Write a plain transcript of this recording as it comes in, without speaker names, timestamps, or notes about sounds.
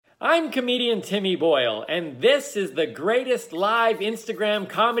I'm comedian Timmy Boyle, and this is the greatest live Instagram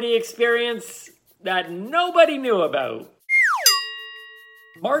comedy experience that nobody knew about.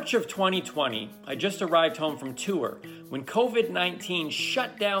 March of 2020, I just arrived home from tour when COVID-19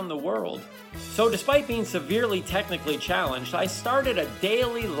 shut down the world. So despite being severely technically challenged, I started a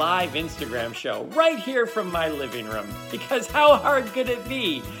daily live Instagram show right here from my living room. Because how hard could it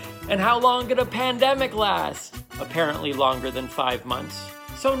be? And how long could a pandemic last? Apparently longer than 5 months.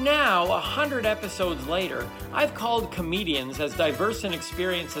 So now, 100 episodes later, I've called comedians as diverse in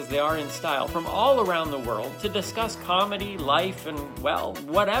experience as they are in style from all around the world to discuss comedy, life, and, well,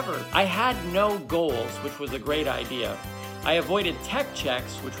 whatever. I had no goals, which was a great idea. I avoided tech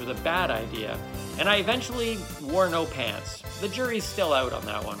checks, which was a bad idea. And I eventually wore no pants. The jury's still out on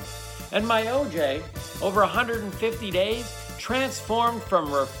that one. And my OJ, over 150 days, transformed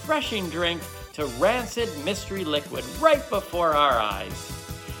from refreshing drink to rancid mystery liquid right before our eyes.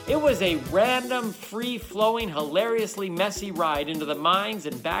 It was a random, free-flowing, hilariously messy ride into the minds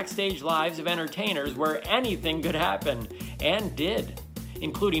and backstage lives of entertainers where anything could happen, and did,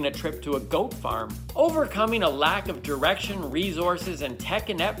 including a trip to a goat farm. Overcoming a lack of direction, resources, and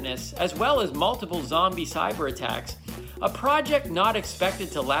tech ineptness, as well as multiple zombie cyber attacks, a project not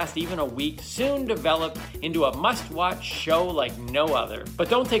expected to last even a week soon developed into a must-watch show like no other. But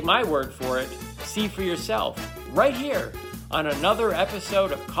don't take my word for it. See for yourself, right here, on another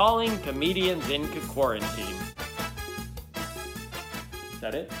episode of Calling Comedians into Quarantine. Is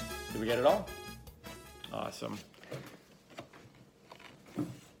that it? Did we get it all? Awesome.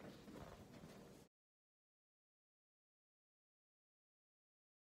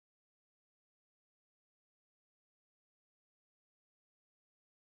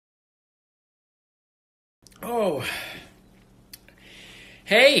 Oh,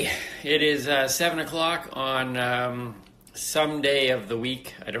 hey, it is 7 o'clock on some day of the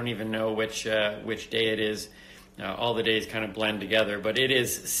week. I don't even know which day it is. All the days kind of blend together, but it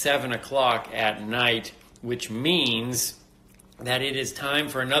is 7 o'clock at night, which means that it is time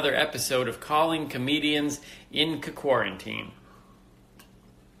for another episode of Calling Comedians into Quarantine.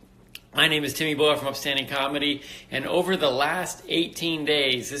 My name is Timmy Boyle from Upstanding Comedy, and over the last 18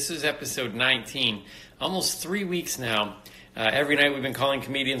 days, this is episode 19, almost 3 weeks now, every night we've been calling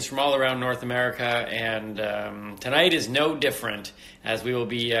comedians from all around North America, and tonight is no different, as we will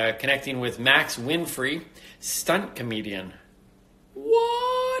be connecting with Max Winfrey, stunt comedian.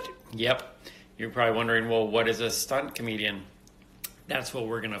 What? Yep. You're probably wondering, well, what is a stunt comedian? That's what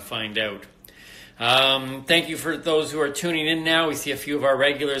we're going to find out. Thank you for those who are tuning in now. We see a few of our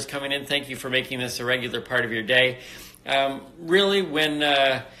regulars coming in. Thank you for making this a regular part of your day. Really, when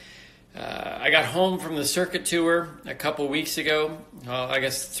I got home from the circuit tour a couple weeks ago, well, I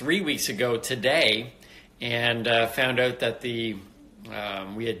guess 3 weeks ago today, and found out that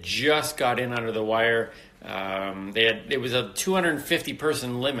we had just got in under the wire. It was a 250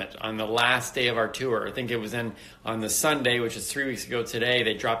 person limit on the last day of our tour. I think it was then on the Sunday, which is 3 weeks ago today,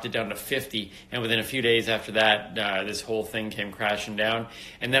 they dropped it down to 50. And within a few days after that, this whole thing came crashing down.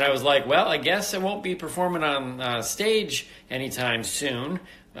 And then I was like, well, I guess I won't be performing on stage anytime soon,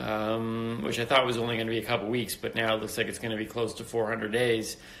 which I thought was only going to be a couple weeks, but now it looks like it's going to be close to 400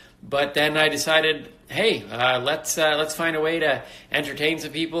 days. But then I decided, hey, let's find a way to entertain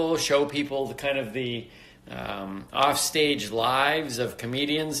some people, show people the offstage lives of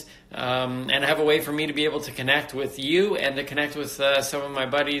comedians, and have a way for me to be able to connect with you and to connect with some of my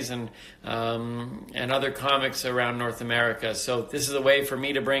buddies and other comics around North America. So this is a way for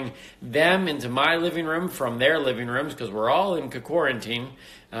me to bring them into my living room from their living rooms, because we're all in quarantine,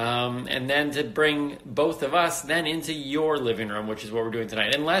 and then to bring both of us then into your living room, which is what we're doing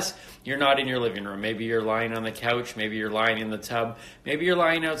tonight. Unless you're not in your living room. Maybe you're lying on the couch. Maybe you're lying in the tub. Maybe you're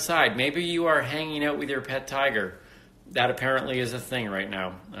lying outside. Maybe you are hanging out with your pet tiger. That apparently is a thing right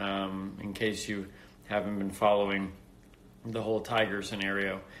now, in case you haven't been following the whole tiger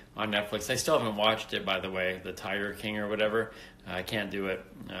scenario on Netflix. I still haven't watched it, by the way, the Tiger King or whatever. I can't do it.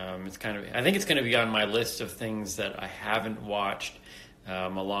 I think it's going to be on my list of things that I haven't watched,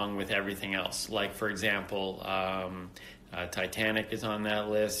 along with everything else. Like, for example, Titanic is on that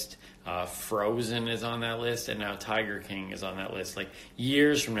list. Frozen is on that list, and now Tiger King is on that list. Like,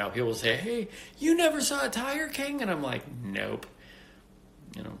 years from now, people will say, hey, you never saw Tiger King? And I'm like, nope.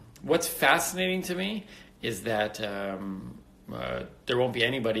 What's fascinating to me is that there won't be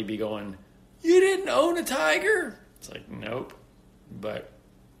anybody be going, you didn't own a tiger? It's like, nope. But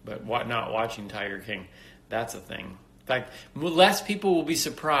what, not watching Tiger King, that's a thing. In fact, less people will be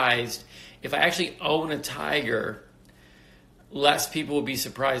surprised if I actually own a tiger. Less people will be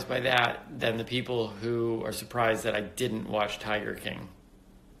surprised by that than the people who are surprised that I didn't watch Tiger King.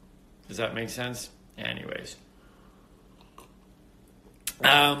 Does that make sense? Anyways.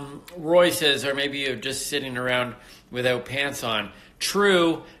 Roy says, or maybe you're just sitting around without pants on.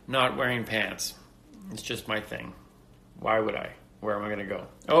 True, not wearing pants. It's just my thing. Why would I? Where am I going to go?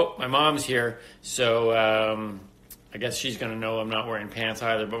 Oh, my mom's here, so I guess she's going to know I'm not wearing pants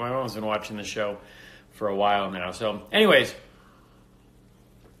either, but my mom's been watching the show for a while now. So anyways,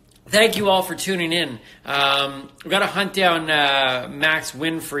 thank you all for tuning in. We've got to hunt down Max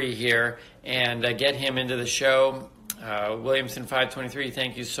Winfrey here and get him into the show. Williamson 523,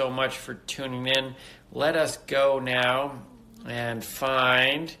 thank you so much for tuning in. Let us go now and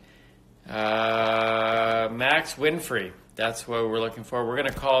find Max Winfrey. That's what we're looking for. We're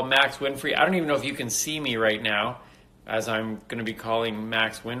going to call Max Winfrey. I don't even know if you can see me right now as I'm going to be calling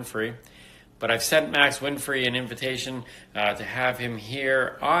Max Winfrey. But I've sent Max Winfrey an invitation to have him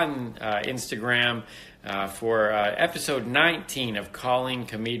here on Instagram for episode 19 of Calling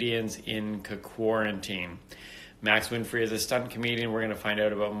Comedians in Quarantine. Max Winfrey is a stunt comedian. We're going to find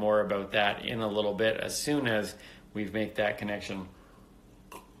out more about that in a little bit as soon as we make that connection.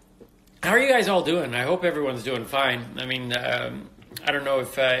 How are you guys all doing? I hope everyone's doing fine. I mean, I don't know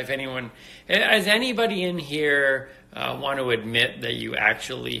if anyone... Has anybody in here want to admit that you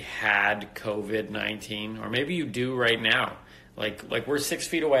actually had COVID-19? Or maybe you do right now. Like we're 6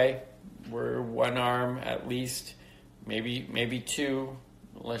 feet away. We're one arm at least, maybe two,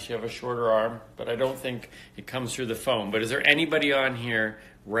 unless you have a shorter arm. But I don't think it comes through the phone. But is there anybody on here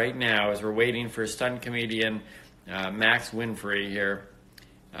right now, as we're waiting for stunt comedian Max Winfrey here?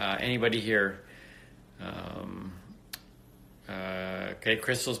 Anybody here? Okay,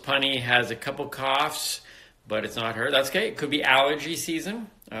 Crystal's punny has a couple coughs, but it's not her. That's okay. It could be allergy season.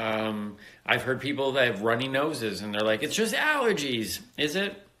 I've heard people that have runny noses, and they're like, it's just allergies. Is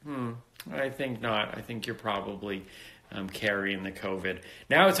it? I think not. I think you're probably carrying the COVID.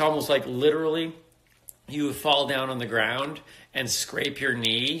 Now it's almost like literally you fall down on the ground and scrape your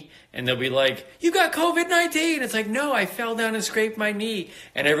knee, and they'll be like, you got COVID-19. It's like, no, I fell down and scraped my knee.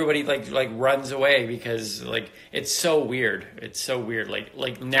 And everybody like runs away because like, it's so weird. It's so weird.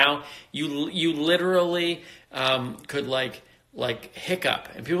 Like now you literally could like hiccup,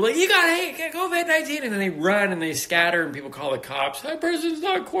 and people are like, you got COVID-19, and then they run and they scatter, and people call the cops. That person's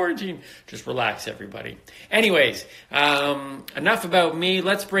not quarantined. Just relax, everybody. Anyways, enough about me.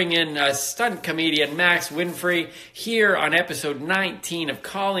 Let's bring in stunt comedian Max Winfrey here on episode 19 of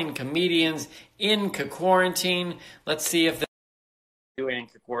Calling Comedians in Quarantine. Let's see if they're doing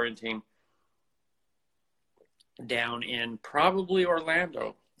quarantine down in probably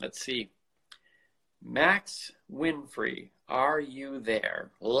Orlando. Let's see. Max Winfrey, are you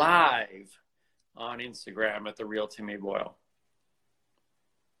there? Live on Instagram at The Real Timmy Boyle.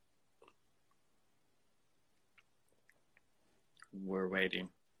 We're waiting.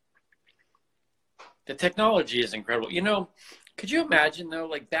 The technology is incredible. You know, could you imagine though,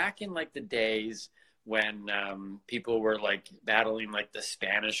 like back in like the days when people were like battling like the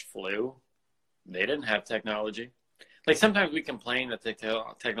Spanish flu, they didn't have technology. Like sometimes we complain that the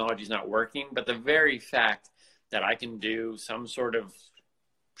technology is not working, but the very fact that I can do some sort of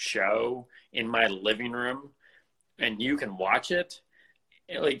show in my living room and you can watch it,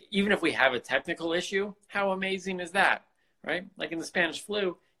 like even if we have a technical issue, how amazing is that, right? Like in the Spanish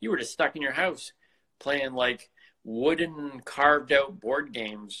flu, you were just stuck in your house playing like wooden carved out board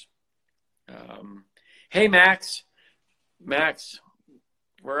games. Hey, Max,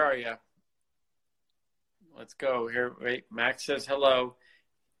 where are you? Let's go here. Wait, Max says hello.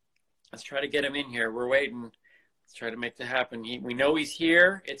 Let's try to get him in here. We're waiting. Let's try to make that happen. We know he's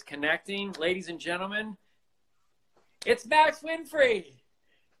here. It's connecting. Ladies and gentlemen, it's Max Winfrey.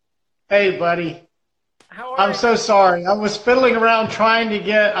 Hey, buddy. How are you? I'm so sorry. I was fiddling around trying to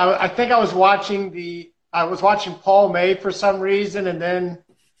get, I think I was watching Paul May for some reason, and then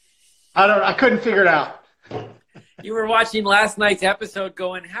I couldn't figure it out. You were watching last night's episode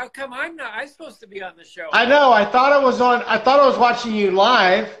going, how come I'm supposed to be on the show? I know. I thought I was watching you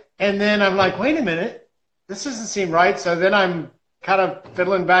live, and then I'm like, wait a minute. This doesn't seem right. So then I'm kind of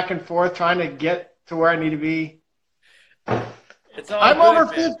fiddling back and forth trying to get to where I need to be. I'm over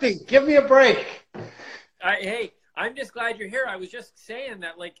 50. Give me a break. Hey, I'm just glad you're here. I was just saying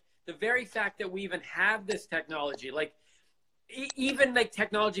that, like, the very fact that we even have this technology, like, even like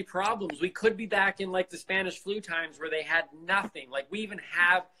technology problems, we could be back in like the Spanish flu times where they had nothing. Like we even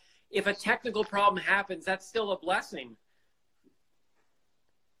have, if a technical problem happens, that's still a blessing.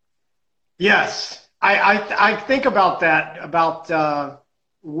 Yes. I think about that, about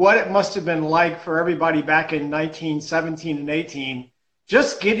what it must have been like for everybody back in 1917 and 18,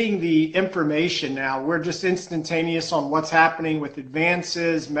 just getting the information now. We're just instantaneous on what's happening with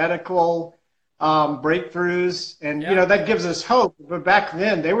advances, medical breakthroughs, and Yeah. that gives us hope. But back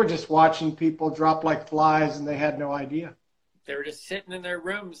then, they were just watching people drop like flies, and they had no idea. They were just sitting in their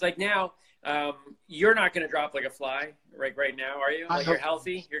rooms. Like now, you're not going to drop like a fly right now, are you? Like you're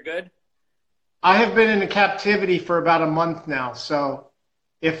healthy, you're good. I have been in a captivity for about a month now, so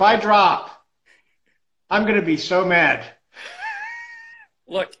if I drop, I'm going to be so mad.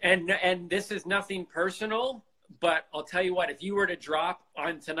 Look, and this is nothing personal, but I'll tell you what, if you were to drop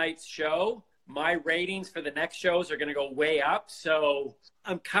on tonight's show, my ratings for the next shows are going to go way up. So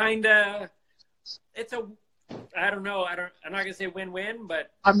I'm kind of, I don't know. I'm not going to say win-win,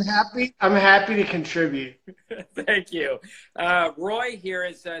 but I'm happy to contribute. thank you. Roy here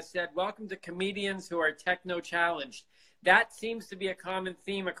has said, welcome to comedians who are techno-challenged. That seems to be a common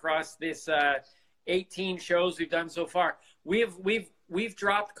theme across this 18 shows we've done so far. We've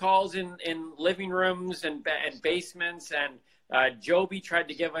dropped calls in living rooms and basements, and Joby tried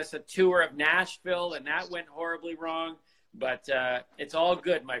to give us a tour of Nashville, and that went horribly wrong. But it's all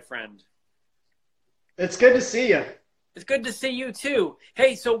good, my friend. It's good to see you. It's good to see you too.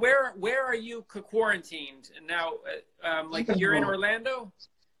 Hey, so where are you quarantined now? Like you're in Orlando?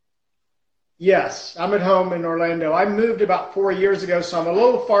 Yes, I'm at home in Orlando. I moved about 4 years ago, so I'm a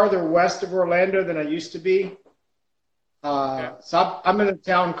little farther west of Orlando than I used to be. Okay. So I'm in a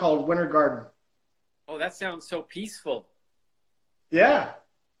town called Winter Garden. Oh, that sounds so peaceful. Yeah,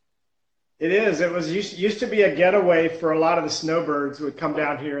 it is. It was used to be a getaway for a lot of the snowbirds who would come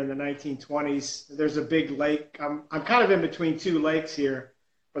down here in the 1920s. There's a big lake. I'm kind of in between two lakes here,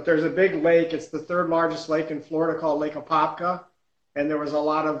 but there's a big lake. It's the third largest lake in Florida called Lake Apopka, and there was a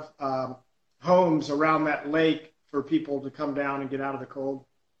lot of homes around that lake for people to come down and get out of the cold.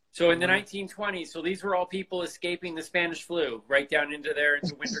 So in the 1920s, so these were all people escaping the Spanish flu right down into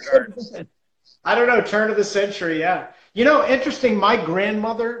Winter Garden. I don't know, turn of the century, yeah. Interesting, my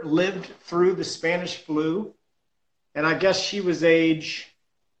grandmother lived through the Spanish flu, and I guess she was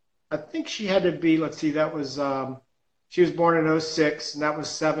I think she had to be, let's see, that was, she was born in 06, and that was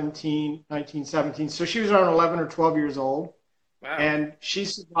 1917. So she was around 11 or 12 years old. Wow. And she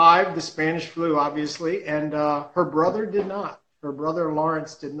survived the Spanish flu, obviously, and her brother did not. Her brother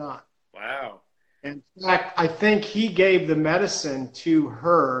Lawrence did not. Wow. In fact, I think he gave the medicine to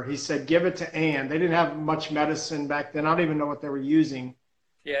her. He said, give it to Anne. They didn't have much medicine back then. I don't even know what they were using.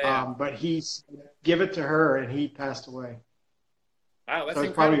 Yeah. But he said, give it to her, and he passed away. Wow, that's so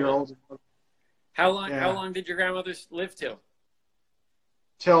incredible. Probably your older brother. How long did your grandmother live till?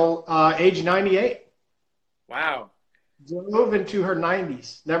 Till age 98. Wow. Drove into her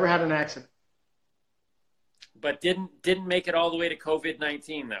 90s. Never had an accident. But didn't make it all the way to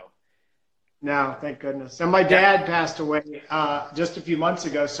COVID-19 though. No, thank goodness. And my dad passed away just a few months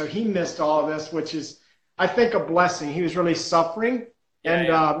ago, so he missed all of this, which is, I think, a blessing. He was really suffering. And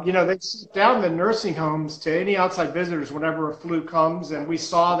they shut down the nursing homes to any outside visitors whenever a flu comes, and we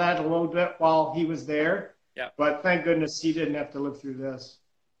saw that a little bit while he was there. Yeah. But thank goodness he didn't have to live through this.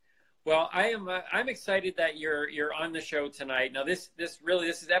 Well, I'm excited that you're on the show tonight. Now, this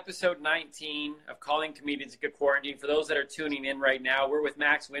is episode 19 of Calling Comedians Get Quarantined. For those that are tuning in right now, we're with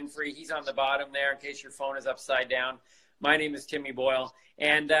Max Winfrey. He's on the bottom there in case your phone is upside down. My name is Timmy Boyle,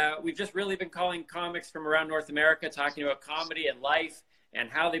 and we've just really been calling comics from around North America, talking about comedy and life and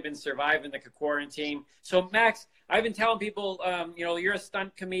how they've been surviving the quarantine. So, Max, I've been telling people, you're a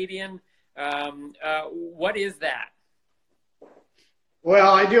stunt comedian. What is that?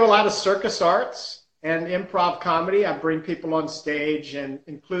 Well, I do a lot of circus arts and improv comedy. I bring people on stage and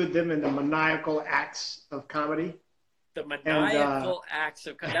include them in the maniacal acts of comedy. The maniacal acts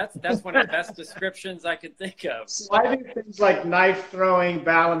of comedy. That's one of the best descriptions I could think of. So I do things like knife throwing,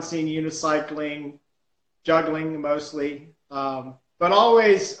 balancing, unicycling, juggling mostly, but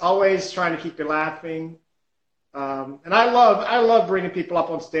always trying to keep you laughing. And I love bringing people up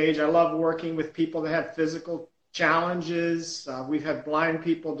on stage. I love working with people that have physical challenges. We've had blind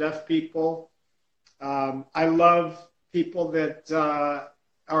people, deaf people. I love people that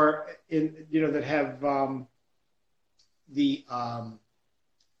are in, that have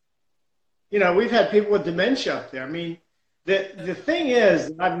we've had people with dementia up there. I mean, the thing is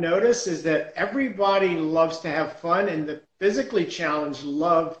that I've noticed is that everybody loves to have fun, and the physically challenged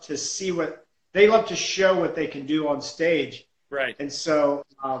love to show what they can do on stage. Right. And so,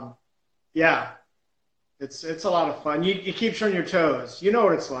 It's a lot of fun. You keep you on your toes. You know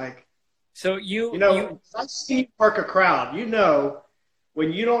what it's like. So I've seen you work a crowd.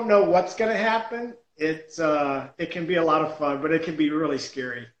 When you don't know what's going to happen, it can be a lot of fun, but it can be really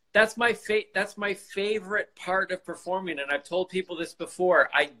scary. that's my favorite part of performing, and I've told people this before.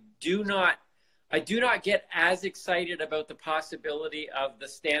 Do not I do not get as excited about the possibility of the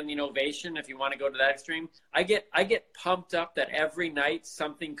standing ovation, if you want to go to that extreme. I get pumped up that every night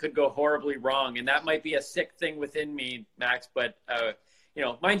something could go horribly wrong, and that might be a sick thing within me, Max, but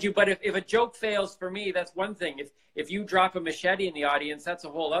mind you, but if a joke fails for me, that's one thing. If you drop a machete in the audience, that's a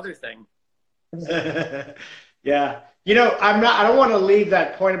whole other thing. Yeah. I don't want to leave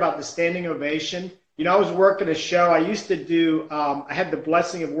that point about the standing ovation. I was working a show. I used to do, I had the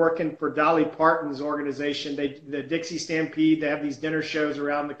blessing of working for Dolly Parton's organization, the Dixie Stampede. They have these dinner shows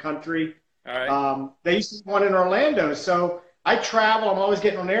around the country. All right. They used to do one in Orlando. So I travel. I'm always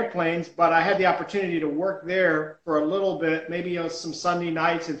getting on airplanes, but I had the opportunity to work there for a little bit, maybe some Sunday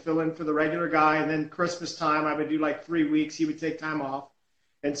nights and fill in for the regular guy. And then Christmas time, I would do like 3 weeks. He would take time off.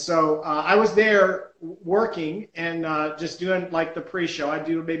 And so I was there working and just doing like the pre-show. I'd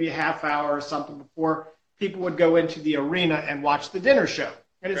do maybe a half hour or something before people would go into the arena and watch the dinner show.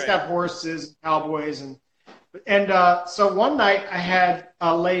 And it's got horses, and cowboys, and so one night I had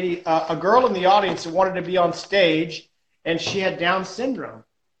a lady, a girl in the audience who wanted to be on stage, and she had Down syndrome.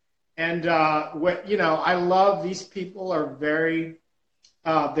 And I love these people are very.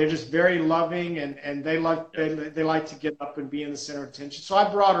 They're just very loving, and they like to get up and be in the center of attention. So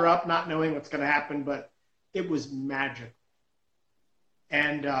I brought her up, not knowing what's going to happen, but it was magic.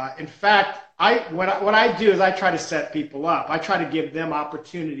 And in fact, what I do is I try to set people up. I try to give them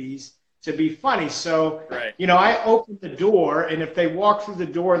opportunities to be funny. So I open the door, and if they walk through the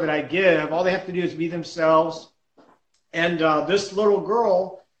door that I give, all they have to do is be themselves. And this little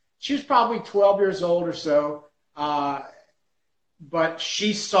girl, she was probably 12 years old or so. But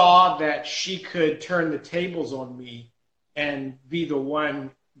she saw that she could turn the tables on me and be the one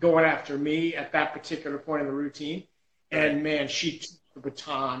going after me at that particular point in the routine. And, man, she took the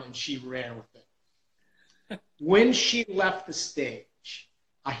baton and she ran with it. When she left the stage,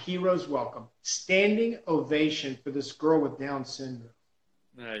 a hero's welcome, standing ovation for this girl with Down syndrome.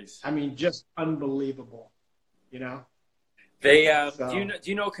 Nice. I mean, just unbelievable, They do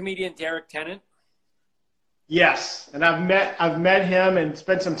you know comedian Derek Tennant? Yes, and I've met him and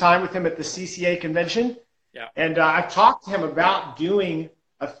spent some time with him at the CCA convention. Yeah. And I've talked to him about doing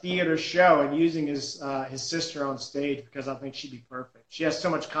a theater show and using his sister on stage because I think she'd be perfect. She has so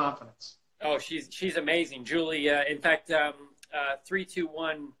much confidence. Oh, she's amazing, Julie. In fact,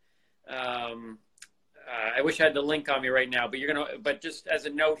 321. I wish I had the link on me right now, but just as a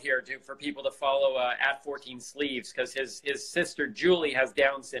note here for people to follow at 14 Sleeves, because his sister Julie has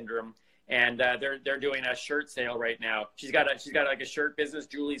Down syndrome. And they're doing a shirt sale right now. She's got like a shirt business,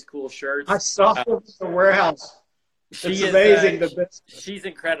 Julie's Cool Shirts. I saw her in the warehouse. It's amazing. She's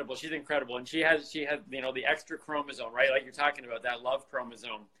incredible. She's incredible, and she has the extra chromosome, right? Like you're talking about that love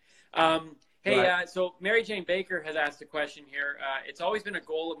chromosome. So Mary Jane Baker has asked a question here. It's always been a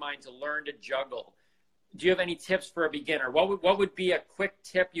goal of mine to learn to juggle. Do you have any tips for a beginner? What would be a quick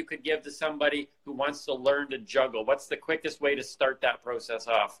tip you could give to somebody who wants to learn to juggle? What's the quickest way to start that process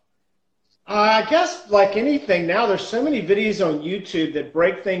off? I guess like anything now, there's so many videos on YouTube that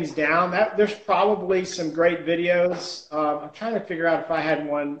break things down. There's probably some great videos. I'm trying to figure out if I had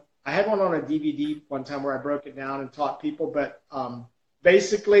one. I had one on a DVD one time where I broke it down and taught people. But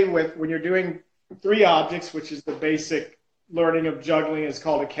basically, when you're doing 3 objects, which is the basic learning of juggling, is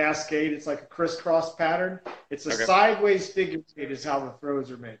called a cascade. It's like a crisscross pattern. It's a sideways figure eight is how the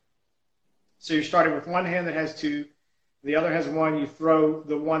throws are made. So you're starting with one hand that has 2. The other has 1. You throw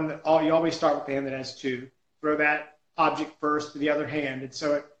the one you always start with the hand that has 2. Throw that object first to the other hand. And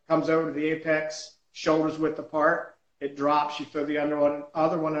so it comes over to the apex, shoulders width apart. It drops. You throw the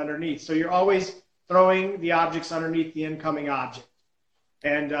other one underneath. So you're always throwing the objects underneath the incoming object.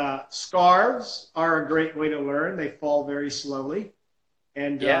 And scarves are a great way to learn. They fall very slowly.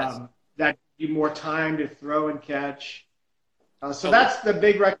 And that gives you more time to throw and catch. So that's the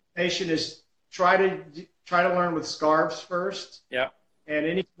big recommendation is try to learn with scarves first. Yeah. And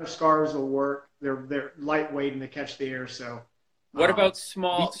any kind of scarves will work. They're lightweight and they catch the air. So. What about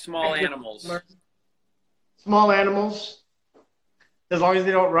small animals? Small animals, as long as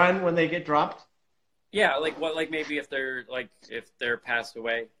they don't run when they get dropped. Yeah, maybe if they're passed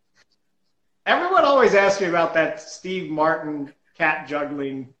away. Everyone always asks me about that Steve Martin cat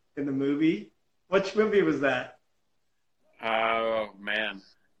juggling in the movie. Which movie was that? Oh man.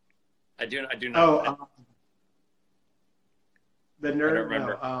 I do not. Oh, the nerd. I don't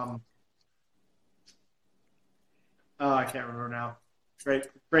remember. No, I can't remember now.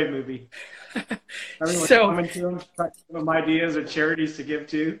 Great movie. Everyone's coming to him, trying to give him ideas or charities to give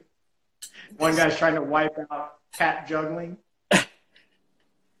to. One guy's trying to wipe out cat juggling.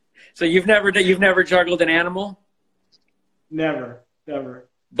 So you've never juggled an animal, Never, never.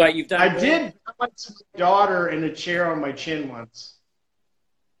 but you've done I both? did balance my daughter in a chair on my chin once.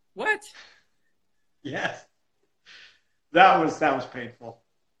 What? Yes, that was painful.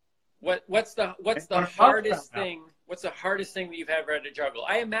 What's the On a hardest now. thing? What's the hardest thing that you've ever had to juggle?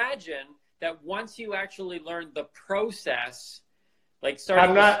 I imagine that once you actually learn the process, like starting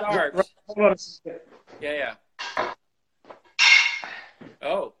I'm to not. start. Hold on a second. Yeah, yeah.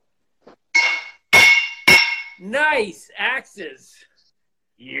 Oh, nice axes.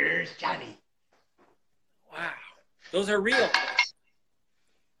 Here's Johnny. Wow, those are real.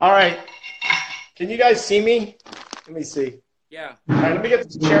 All right. Can you guys see me? Let me see. Yeah. All right, let me get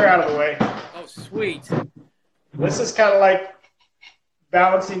this chair out of the way. Oh, sweet. This is kind of like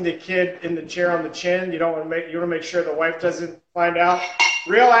balancing the kid in the chair on the chin. You want to make sure the wife doesn't find out.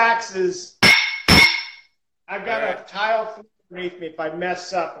 Real axes. I've got a tile floor underneath me. If I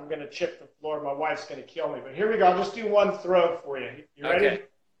mess up, I'm going to chip the floor. My wife's going to kill me. But here we go. I'll just do one throw for you. You ready? Okay.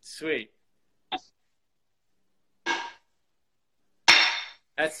 Sweet.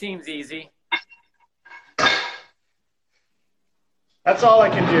 That seems easy. That's all I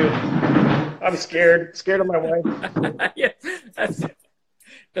can do. I'm scared. Scared of my wife. Yeah, that's,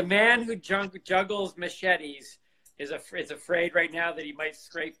 the man who juggles machetes is afraid right now that he might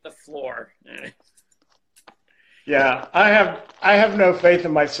scrape the floor. Yeah, I have no faith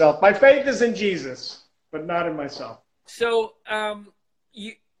in myself. My faith is in Jesus, but not in myself. So,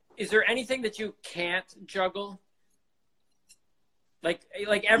 is there anything that you can't juggle? Like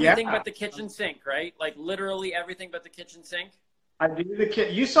everything Yeah. but the kitchen sink, right? Like literally everything but the kitchen sink? I do the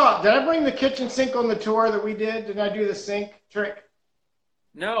kit. You saw? Did I bring the kitchen sink on the tour that we did? Did I do the sink trick?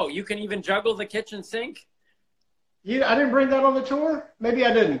 No, you can even juggle the kitchen sink? I didn't bring that on the tour. Maybe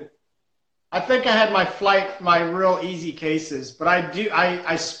I didn't. I think I had my real easy cases, but I do.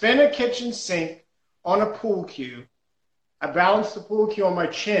 I spin a kitchen sink on a pool cue. I balance the pool cue on my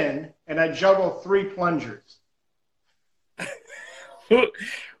chin, and I juggle 3 plungers.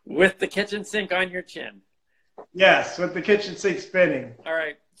 With the kitchen sink on your chin. Yes, with the kitchen sink spinning. All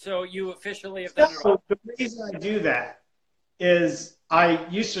right. So you officially have done it. So the reason I do that is I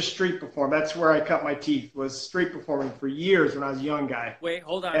used to street perform. That's where I cut my teeth, was street performing for years when I was a young guy. Wait,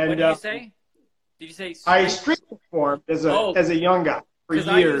 hold on. And, What did you say? Did you say I street? street performed as a young guy for 'Cause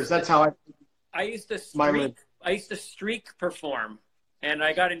years. That's how I used to My streak. lid. I used to streak perform, and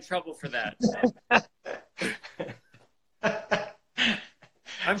I got in trouble for that.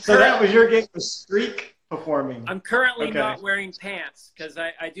 So that was your game, was streak performing. I'm currently Okay. not wearing pants because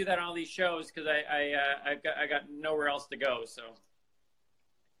I do that on all these shows because I got nowhere else to go. So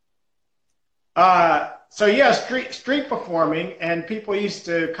So yeah, street performing, and people used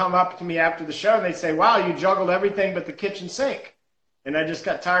to come up to me after the show and they'd say, "Wow, you juggled everything but the kitchen sink," and I just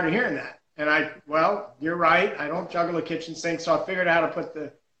got tired of hearing that. And well, you're right, I don't juggle a kitchen sink, so I figured out how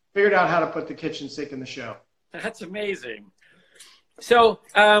to put the kitchen sink in the show. that's amazing. So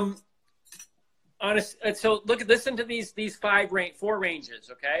so listen to these four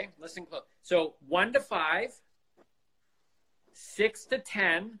ranges. Okay, listen close. So 1 to 5, 6 to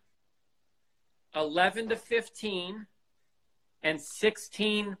 10. 11 to 15, and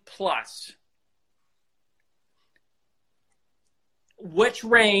 16 plus. Which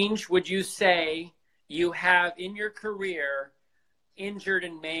range would you say you have in your career injured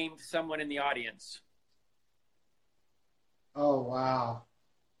and maimed someone in the audience? Oh, wow.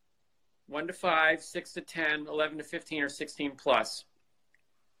 1 to 5, 6 to 10, 11 to 15, or 16 plus?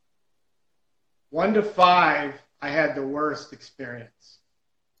 1 to 5, I had the worst experience.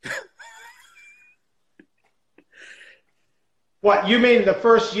 What, you mean the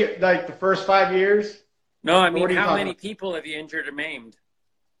first year, like the first 5 years? No, I mean, What are you how talking many about? people have you injured or maimed?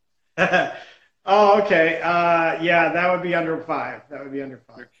 Oh, okay. Yeah, that would be under 5. That would be under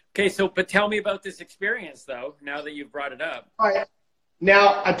 5. Okay, but tell me about this experience, though, now that you've brought it up. All right.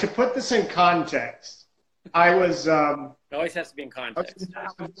 Now, to put this in context, I was It always has to be in context.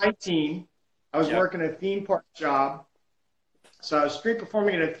 19. I was Yep. working a theme park job. So I was street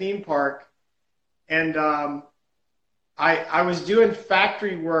performing at a theme park, and I was doing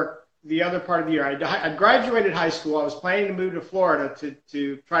factory work the other part of the year. I graduated high school. I was planning to move to Florida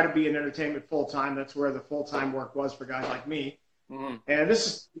to try to be in entertainment full time. That's where the full time work was for guys like me. Mm-hmm. And this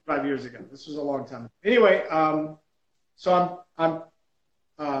is 5 years ago. This was a long time ago. Anyway, so I'm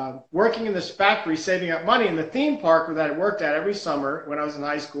working in this factory, saving up money. And the theme park that I worked at every summer when I was in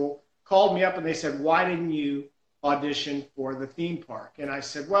high school called me up and they said, "Why didn't you audition for the theme park?" And I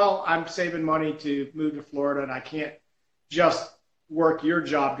said, "Well, I'm saving money to move to Florida, and I can't just work your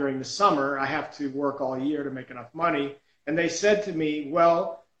job during the summer. I have to work all year to make enough money." And they said to me,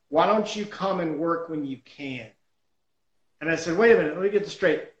 "Well, why don't you come and work when you can? And I said, wait a minute, let me get this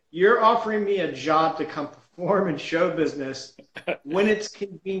straight. You're offering me a job to come perform in show business when it's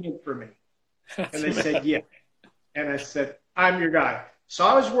convenient for me. And they said, yeah. And I said, I'm your guy. So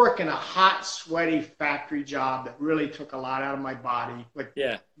I was working a hot, sweaty factory job that really took a lot out of my body, like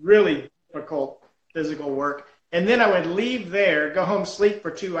really difficult physical work. And then I would leave there, go home, sleep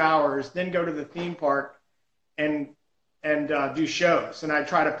for 2 hours, then go to the theme park and do shows. And I'd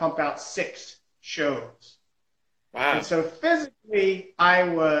try to pump out 6 shows. Wow. And so physically, I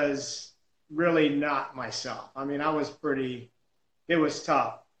was really not myself. I mean, it was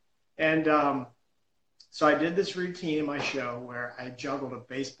tough. And so I did this routine in my show where I juggled a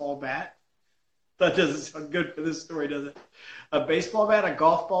baseball bat. That doesn't sound good for this story, does it? A baseball bat, a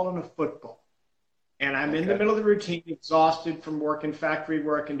golf ball, and a football. And I'm in the middle of the routine, exhausted from working factory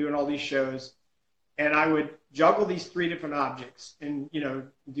work and doing all these shows. And I would juggle these 3 different objects and,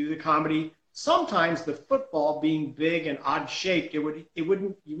 do the comedy. Sometimes the football being big and odd shaped, you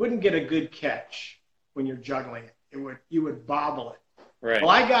wouldn't get a good catch when you're juggling it. You would bobble it. Right.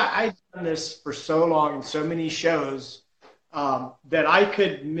 Well, I'd done this for so long in so many shows that I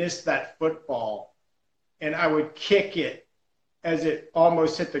could miss that football, and I would kick it as it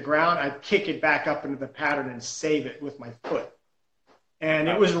almost hit the ground. I'd kick it back up into the pattern and save it with my foot. And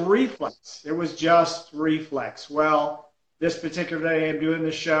it was reflex. It was just reflex. Well, this particular day I'm doing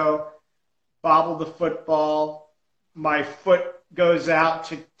the show, bobble the football, my foot goes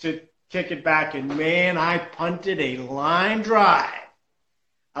out to kick it back, and man, I punted a line drive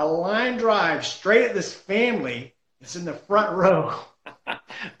straight at this family that's in the front row. I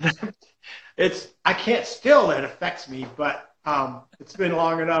can't still, it affects me, but it's been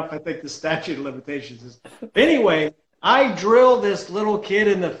long enough. I think the statute of limitations is. Anyway, I drilled this little kid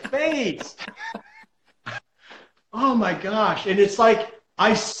in the face. Oh my gosh. And it's like,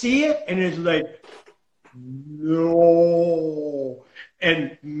 I see it and it's like, no.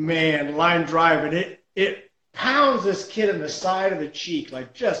 And man, line drive, and it pounds this kid in the side of the cheek,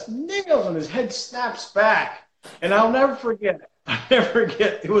 like just nails him. His head snaps back. And I'll never forget.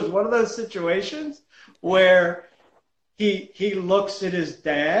 It was one of those situations where he looks at his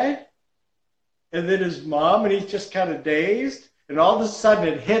dad and then his mom, and he's just kind of dazed. And all of a sudden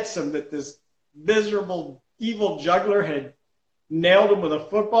it hits him that this miserable, evil juggler had nailed him with a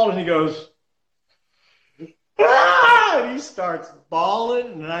football, and he goes, ah! And he starts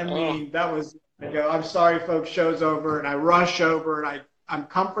bawling. And I mean, that was, I go, I'm sorry, folks, show's over. And I rush over, and I'm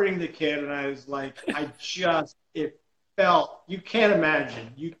comforting the kid. And I was like, it felt, you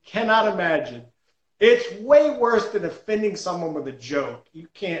cannot imagine. It's way worse than offending someone with a joke.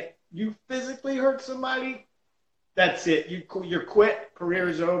 You physically hurt somebody, that's it. You're quit, career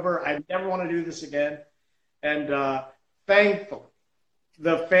is over. I never want to do this again. And thankfully,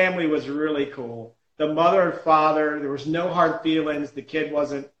 the family was really cool. The mother and father, there was no hard feelings. The kid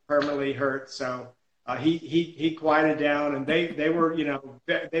wasn't permanently hurt, so he quieted down, and they were,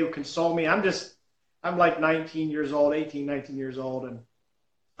 they would console me. I'm like 19 years old, 18, 19 years old, and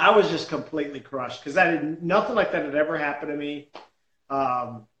I was just completely crushed because nothing like that had ever happened to me.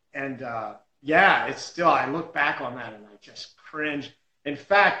 It's still, I look back on that and I just cringe. In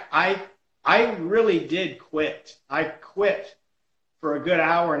fact, I really did quit. I quit for a good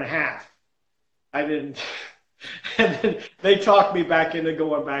hour and a half. I didn't, and then they talked me back into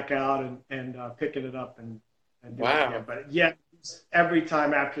going back out and picking it up and doing it again. But yeah, every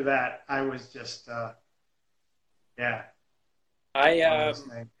time after that, I was just, I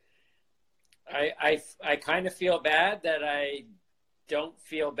kind of feel bad that I don't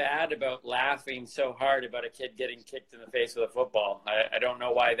feel bad about laughing so hard about a kid getting kicked in the face with a football. I don't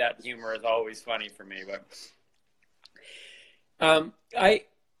know why that humor is always funny for me, but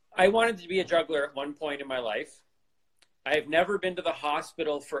I wanted to be a juggler at one point in my life. I've never been to the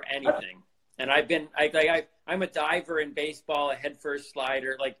hospital for anything. And I'm a diver in baseball, a headfirst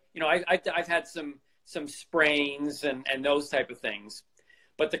slider. I've had some sprains and those type of things.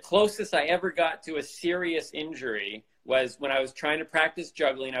 But the closest I ever got to a serious injury was when I was trying to practice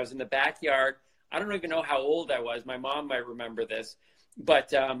juggling. I was in the backyard. I don't even know how old I was. My mom might remember this.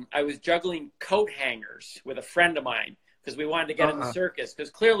 But I was juggling coat hangers with a friend of mine because we wanted to get in the circus.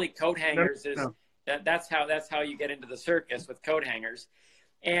 Because clearly coat hangers that's how you get into the circus, with coat hangers.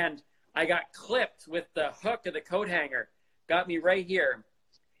 And I got clipped with the hook of the coat hanger, got me right here,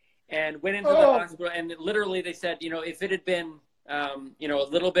 and went into the hospital. And literally they said, if it had been, a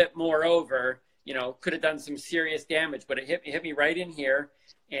little bit more over, could have done some serious damage, but it hit me right in here.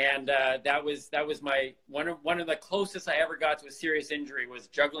 And that was my one of the closest I ever got to a serious injury was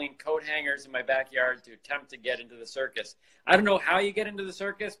juggling coat hangers in my backyard to attempt to get into the circus. I don't know how you get into the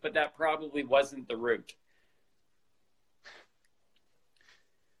circus, but that probably wasn't the route.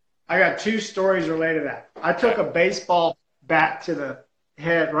 I got 2 stories related to that. I took a baseball bat to the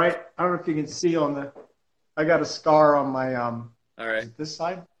head, right? I don't know if you can see I got a scar on my, all right, this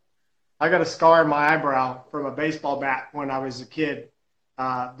side. I got a scar on my eyebrow from a baseball bat when I was a kid.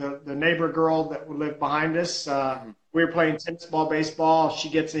 The neighbor girl that lived behind us, we were playing tennis ball, baseball. She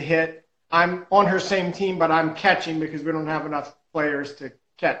gets a hit. I'm on her same team, but I'm catching because we don't have enough players to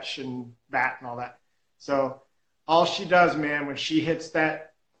catch and bat and all that. So all she does, man, when she hits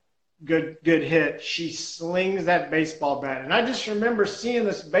that good hit, she slings that baseball bat. And I just remember seeing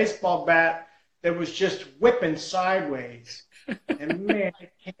this baseball bat that was just whipping sideways. And, man,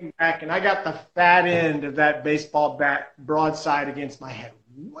 it came back, and I got the fat end of that baseball bat broadside against my head.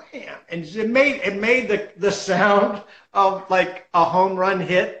 Wham! And it made the sound of, like, a home run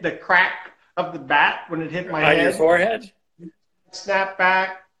hit, the crack of the bat when it hit my head. On your forehead? Snap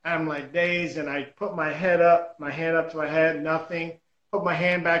back. I'm, like, dazed, and I put my hand up to my head, nothing. Put my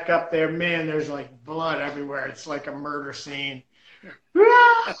hand back up there. Man, there's, like, blood everywhere. It's like a murder scene.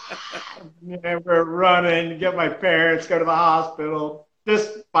 Man, we're running, get my parents, go to the hospital.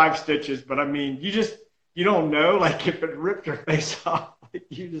 Just 5 stitches, but I mean, you don't know, like if it ripped your face off.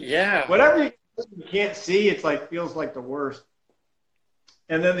 Whatever you can't see, it's like feels like the worst.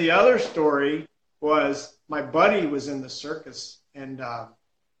 And then the other story was my buddy was in the circus, and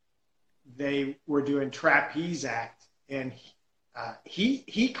they were doing trapeze act, and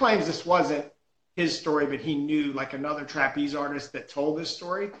he claims this wasn't his story, but he knew like another trapeze artist that told this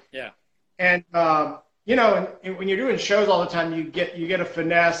story. Yeah. And and when you're doing shows all the time, you get a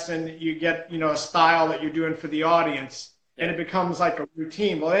finesse and you get, a style that you're doing for the audience, and it becomes like a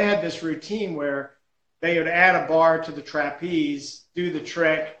routine. Well, they had this routine where they would add a bar to the trapeze, do the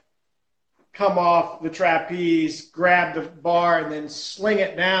trick, come off the trapeze, grab the bar, and then sling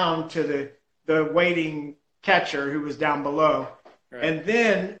it down to the waiting catcher who was down below. Right. And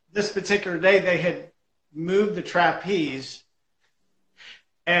then this particular day, they had moved the trapeze,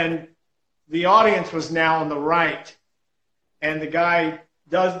 and the audience was now on the right. And the guy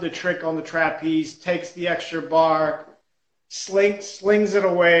does the trick on the trapeze, takes the extra bar, slings it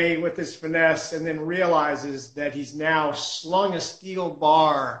away with his finesse, and then realizes that he's now slung a steel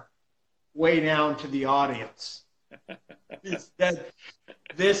bar way down to the audience.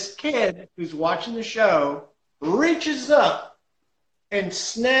 This kid who's watching the show reaches up and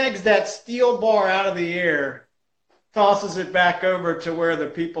snags that steel bar out of the air, tosses it back over to where the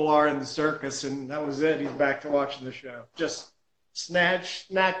people are in the circus, and that was it. He's back to watching the show. Just snag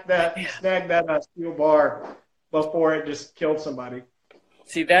that steel bar before it just killed somebody.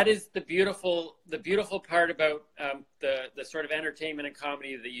 See, that is the beautiful part about the sort of entertainment and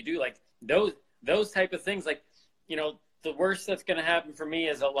comedy that you do. Like those type of things. Like, the worst that's going to happen for me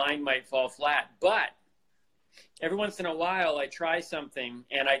is a line might fall flat, but every once in a while, I try something,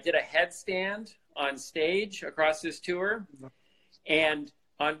 and I did a headstand on stage across this tour, and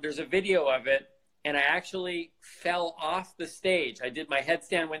there's a video of it, and I actually fell off the stage. My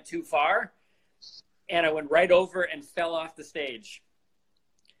headstand went too far, and I went right over and fell off the stage.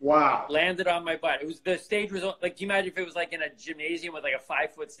 Wow. Landed on my butt. The stage was like, can you imagine if it was like in a gymnasium with like a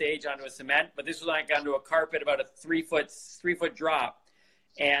 5-foot stage onto a cement, but this was like onto a carpet, about a 3-foot drop,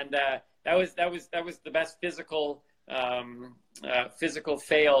 and that was the best physical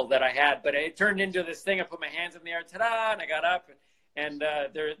fail that I had. But it turned into this thing. I put my hands in the air, ta-da, and I got up. And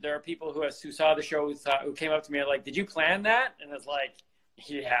there are people who saw the show who came up to me and like, "Did you plan that?" And I was like,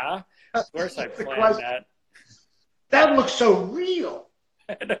 "Yeah, of course I planned that." That looks so real.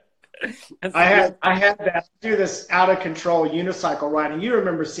 I had that do this out of control unicycle riding. You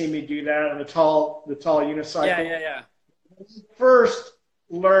remember seeing me do that on the tall unicycle? Yeah. First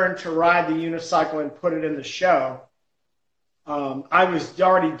learned to ride the unicycle and put it in the show. I was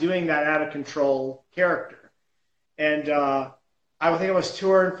already doing that out of control character, and I think I was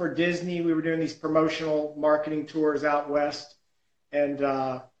touring for Disney. We were doing these promotional marketing tours out west, and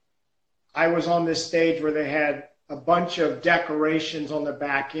I was on this stage where they had a bunch of decorations on the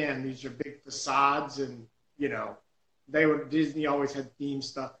back end. These are big facades, and Disney always had theme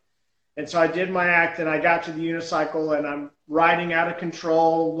stuff. And so I did my act, and I got to the unicycle, and I'm riding out of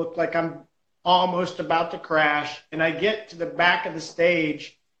control, looked like I'm almost about to crash, and I get to the back of the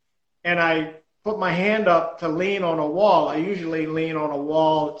stage, and I put my hand up to lean on a wall. I usually lean on a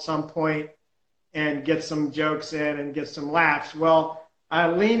wall at some point and get some jokes in and get some laughs. Well, I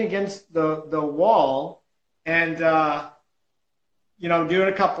lean against the wall, and doing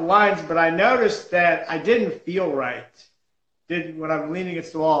a couple lines, but I noticed that I didn't feel right. Did when I'm leaning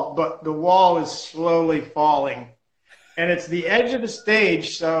against the wall, but the wall is slowly falling, and it's the edge of the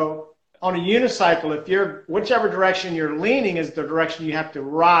stage. So on a unicycle, if you're whichever direction you're leaning is the direction you have to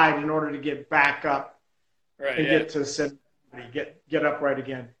ride in order to get back up and get to the center, get upright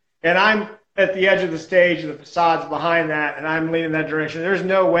again. And I'm at the edge of the stage, the facade's behind that, and I'm leaning that direction. There's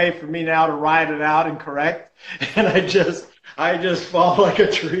no way for me now to ride it out and correct, and I just fall like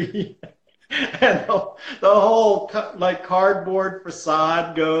a tree. And the whole like cardboard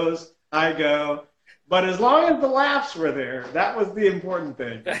facade goes, I go. But as long as the laughs were there, that was the important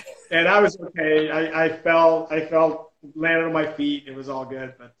thing. And I was okay. I fell, landed on my feet. It was all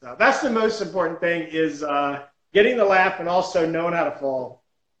good. But that's the most important thing is getting the laugh and also knowing how to fall.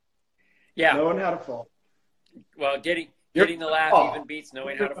 Yeah. Knowing how to fall. Well, getting the laugh even beats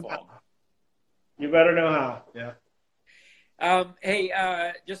knowing how to fall. You better know how. Yeah. Hey,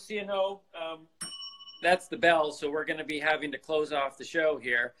 just so you know, that's the bell, so we're going to be having to close off the show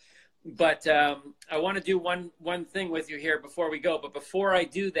here. But I want to do one thing with you here before we go. But before I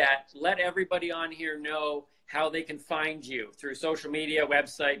do that, let everybody on here know how they can find you through social media,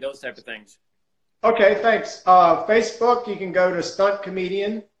 website, those type of things. Okay, thanks. Facebook, you can go to Stunt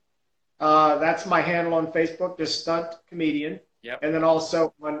Comedian. That's my handle on Facebook, just Stunt Comedian. Yep. And then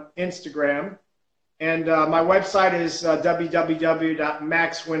also on Instagram. And my website is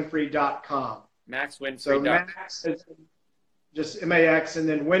www.maxwinfrey.com. MaxWinfrey.com. So Max is just M-A-X, and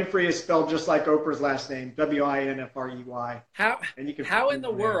then Winfrey is spelled just like Oprah's last name, W-I-N-F-R-E-Y. How in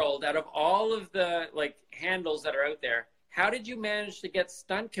the world, out of all of the handles that are out there, how did you manage to get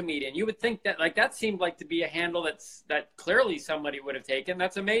Stunt Comedian? You would think that that seemed like to be a handle that clearly somebody would have taken.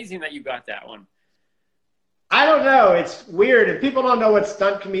 That's amazing that you got that one. I don't know. It's weird. And people don't know what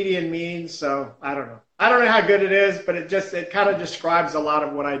Stunt Comedian means, so I don't know. I don't know how good it is, but it kind of describes a lot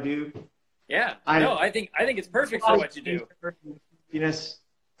of what I do. Yeah. I think it's perfect for what you do.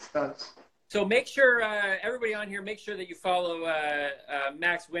 Stunts. So make sure, everybody on here, make sure that you follow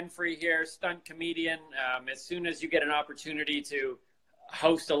Max Winfrey here, Stunt Comedian. As soon as you get an opportunity to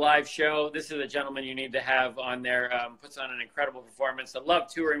host a live show, this is a gentleman you need to have on there. Puts on an incredible performance. I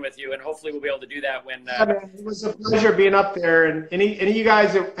love touring with you, and hopefully we'll be able to do that when. It was a pleasure being up there. And any of you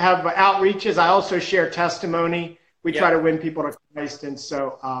guys that have outreaches, I also share testimony. We try to win people to Christ, and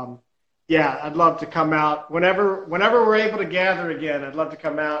so I'd love to come out whenever we're able to gather again. I'd love to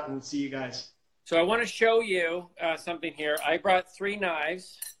come out and see you guys. So I want to show you something here. I brought 3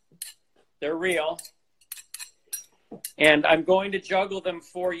 knives. They're real. And I'm going to juggle them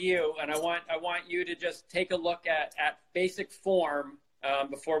for you, and I want you to just take a look at basic form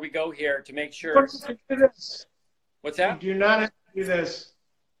before we go here to make sure. What's that? You do not have to do this.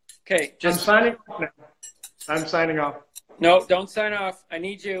 Okay, I'm signing off now. I'm signing off. No, don't sign off. I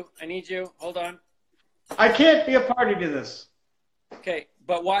need you. Hold on. I can't be a party to this. Okay,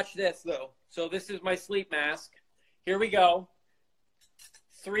 but watch this though. So this is my sleep mask. Here we go.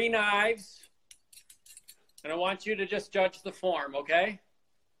 3 knives. And I want you to just judge the form, okay?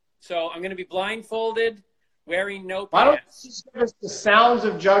 So I'm going to be blindfolded, wearing no pants. Why don't you just give us the sounds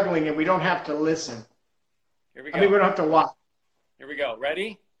of juggling and we don't have to listen? Here we go. We don't have to watch. Here we go.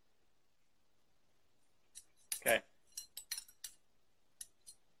 Ready? Okay.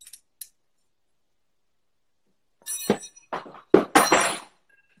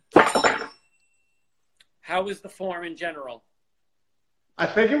 How was the form in general? I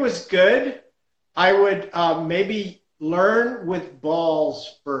think it was good. I would maybe learn with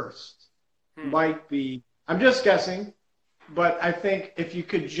balls first. Might be. I'm just guessing. But I think if you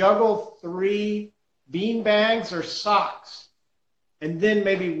could juggle 3 bean bags or socks and then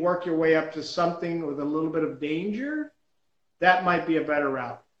maybe work your way up to something with a little bit of danger, that might be a better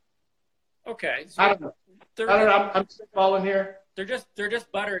route. Okay. So I don't know. I'm spitballing here. They're just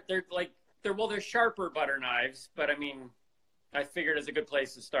butter. They're sharper butter knives, but I mean, I figured it's a good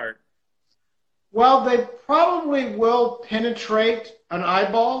place to start. Well, they probably will penetrate an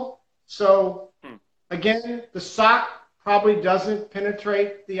eyeball. So, again, the sock probably doesn't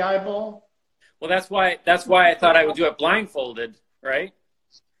penetrate the eyeball. Well, that's why I thought I would do it blindfolded, right?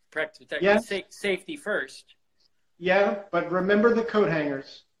 Protect safety first. Yeah, but remember the coat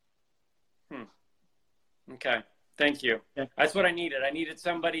hangers. Okay, thank you. Yeah. That's what I needed. I needed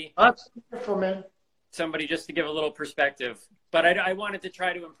somebody. That's wonderful, man. Somebody just to give a little perspective. But I wanted to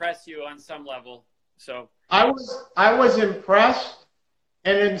try to impress you on some level. So I was impressed,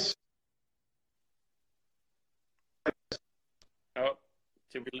 and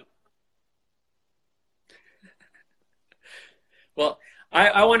well,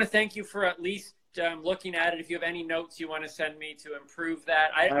 I want to thank you for at least looking at it. If you have any notes you want to send me to improve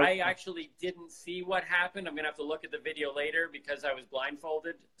that. I actually didn't see what happened. I'm going to have to look at the video later because I was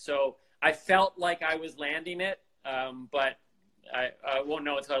blindfolded. So I felt like I was landing it, but I won't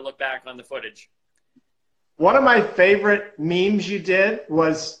know until I look back on the footage. One of my favorite memes you did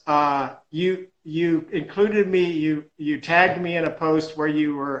was you included me, you tagged me in a post where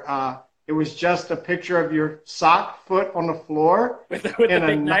you were it was just a picture of your sock foot on the floor with and a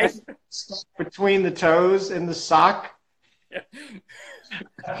big knife stuck between the toes in the sock. Yeah.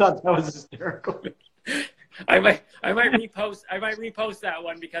 I thought that was hysterical. I might repost that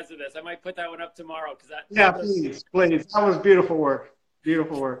one because of this. I might put that one up tomorrow please. That was beautiful work.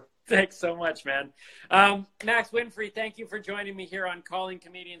 Beautiful work. Thanks so much, man. Max Winfrey, thank you for joining me here on Calling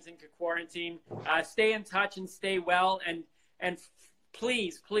Comedians into Quarantine. Stay in touch and stay well, and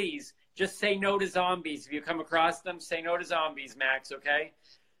please just say no to zombies. If you come across them, say no to zombies, Max, okay?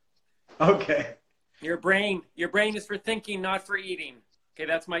 Okay. Your brain is for thinking, not for eating. Okay,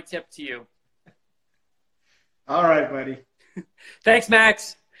 that's my tip to you. All right, buddy. Thanks,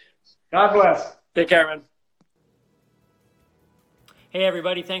 Max. God bless. Take care, man. Hey,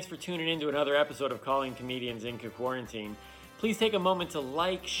 everybody. Thanks for tuning in to another episode of Calling Comedians into Quarantine. Please take a moment to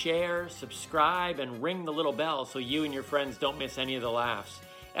like, share, subscribe, and ring the little bell so you and your friends don't miss any of the laughs.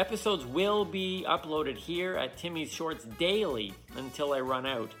 Episodes will be uploaded here at Timmy's Shorts daily until I run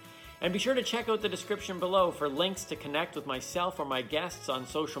out. And be sure to check out the description below for links to connect with myself or my guests on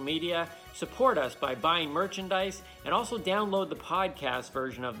social media, support us by buying merchandise, and also download the podcast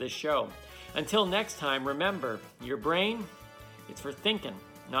version of this show. Until next time, remember, your brain, it's for thinking,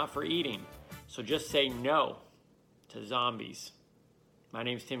 not for eating. So just say no to zombies. My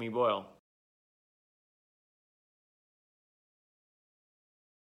name's Timmy Boyle.